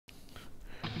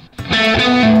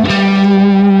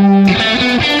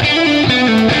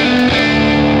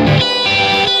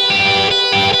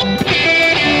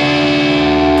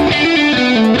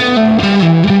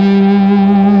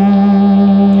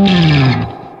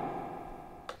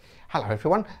Hello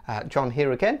everyone, John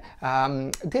here again.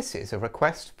 This is a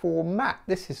request for Matt.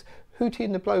 This is Hootie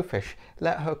and the Bowfish,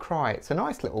 Let Her Cry. It's a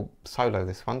nice little solo,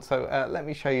 this one, so let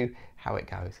me show you how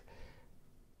it goes.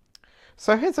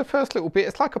 So here's the first little bit.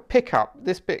 It's like a pickup.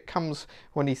 This bit comes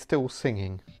when he's still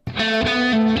singing.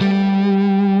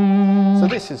 So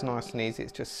this is nice and easy.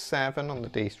 It's just 7 on the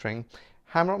D string,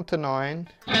 hammer onto 9,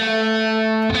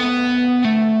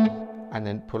 and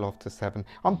then pull off to 7.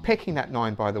 I'm picking that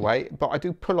 9 by the way, but I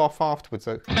do pull off afterwards.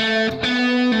 So. And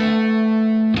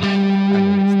then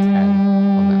it's 10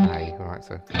 on the A, right?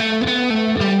 So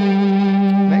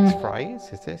next phrase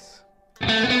is this.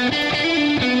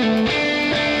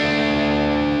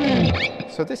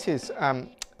 So this is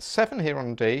 7 here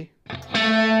on D, up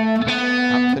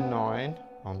to 9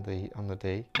 on the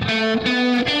D,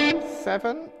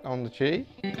 7 on the G,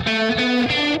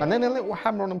 and then a little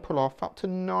hammer on and pull off up to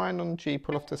 9 on G,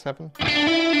 pull off to 7, and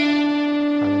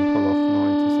then pull off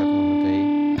 9 to 7 on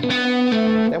the D.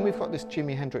 Then we've got this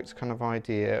Jimi Hendrix kind of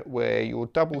idea where you're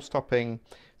double stopping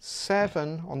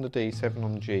 7 on the D, 7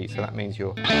 on the G, so that means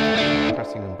you're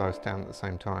pressing them both down at the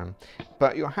same time,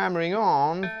 but you're hammering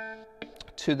on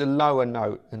to the lower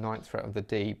note, the 9th fret of the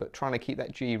D, but trying to keep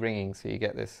that G ringing so you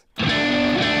get this.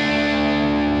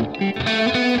 If you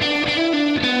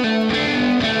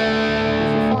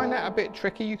find that a bit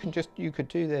tricky, you could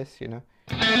do this, you know.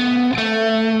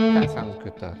 That sounds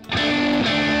good though. If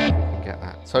you can get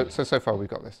that. So far we've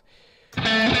got this.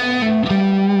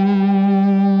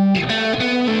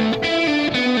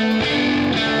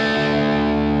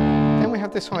 Then we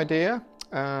have this idea.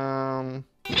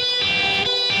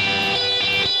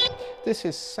 This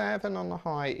is 7 on the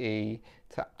high E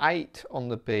to 8 on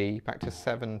the B, back to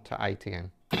 7 to 8 again.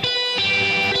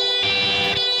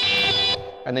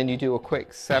 And then you do a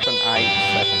quick 7, 8,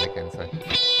 7 again. So.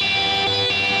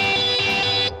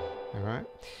 All right.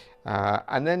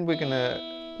 And then we're gonna,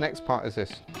 next part is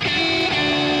this.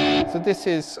 So this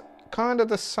is kind of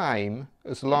the same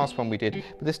as the last one we did,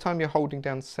 but this time you're holding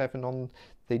down 7 on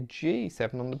the G,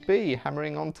 7 on the B,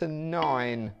 hammering onto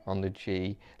 9 on the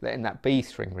G, letting that B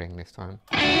string ring this time.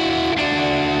 And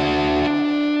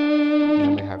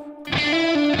then we have.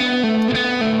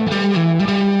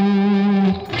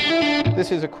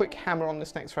 This is a quick hammer on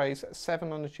this next phrase,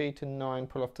 7 on the G to 9,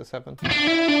 pull off to 7,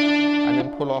 and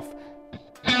then pull off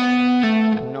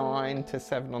 9 to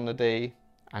 7 on the D,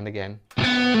 and again.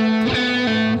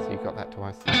 So you've got that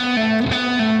twice.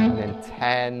 And then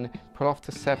 10, pull off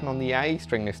to 7 on the A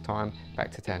string this time,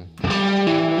 back to 10. Bit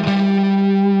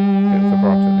of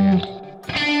vibrato at the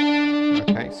end.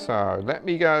 Okay, so let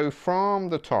me go from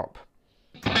the top.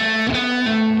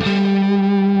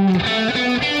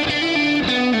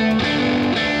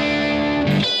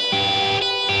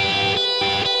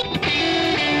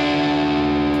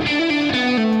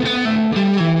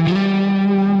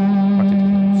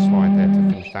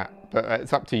 But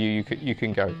it's up to you. You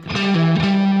can go.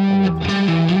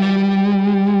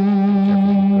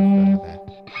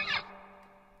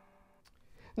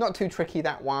 Not too tricky,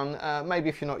 that one. Maybe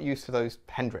if you're not used to those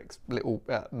Hendrix little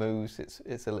moves,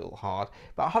 it's a little hard.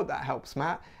 But I hope that helps,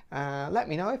 Matt. Let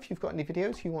me know if you've got any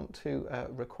videos you want to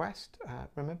request.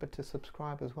 Remember to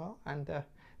subscribe as well, and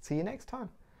see you next time.